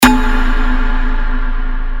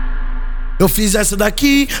Eu fiz essa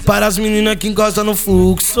daqui para as meninas que encostam no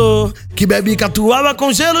fluxo, que bebe catuaba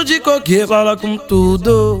com gelo de coque, fala com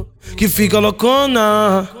tudo, que fica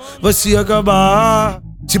loucona, vai se acabar.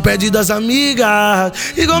 Se pede das amigas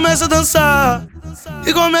e começa a dançar,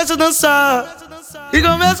 e começa a dançar, e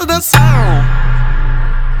começa a dançar.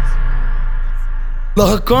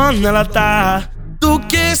 Loucona ela tá, do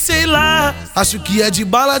que sei lá. Acho que é de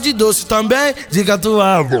bala de doce também, de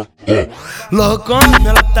catuaba. Loucona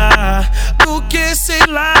ela tá, do que sei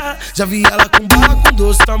lá. Já vi ela com bala com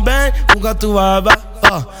doce também, com catuaba.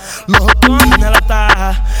 Loucona ela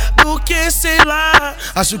tá, do que sei lá.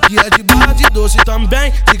 Acho que é de bala de doce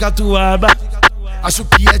também, de catuaba. Acho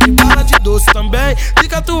que é de bala de doce também, de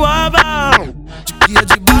catuaba. Acho que é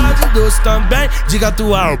de bala de doce também, de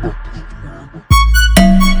catuaba.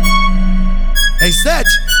 R7?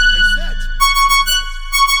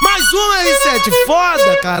 Mais uma R7,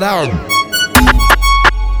 foda, caralho.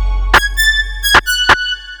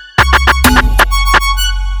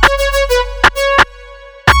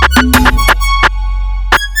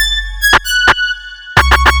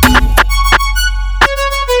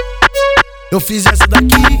 Eu fiz essa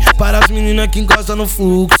daqui para as meninas que encostam no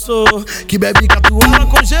fluxo, que bebe catuaba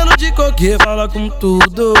com gelo de coque, fala com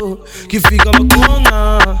tudo, que fica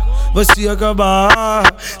loucona, vai se acabar.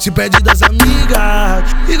 Se pede das amigas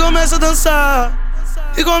e começa a dançar,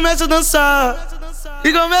 e começa a dançar,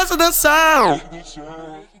 e começa a dançar.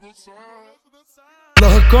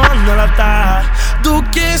 Loucona ela tá, do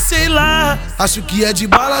que sei lá. Acho que é de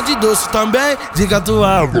bala de doce também, de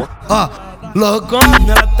catuaba. Loucona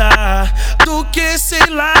ela tá, do que sei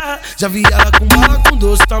lá. Já vi ela com bala com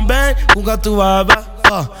doce também, com catuaba.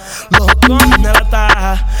 Loucona ela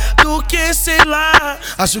tá, do que sei lá.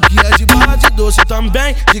 Acho que é de bala de doce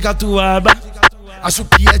também, de catuaba. Acho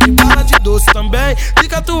que é de bala de doce também, de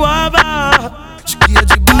catuaba. Acho que é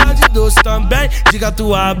de bala de doce também, de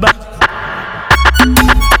catuaba.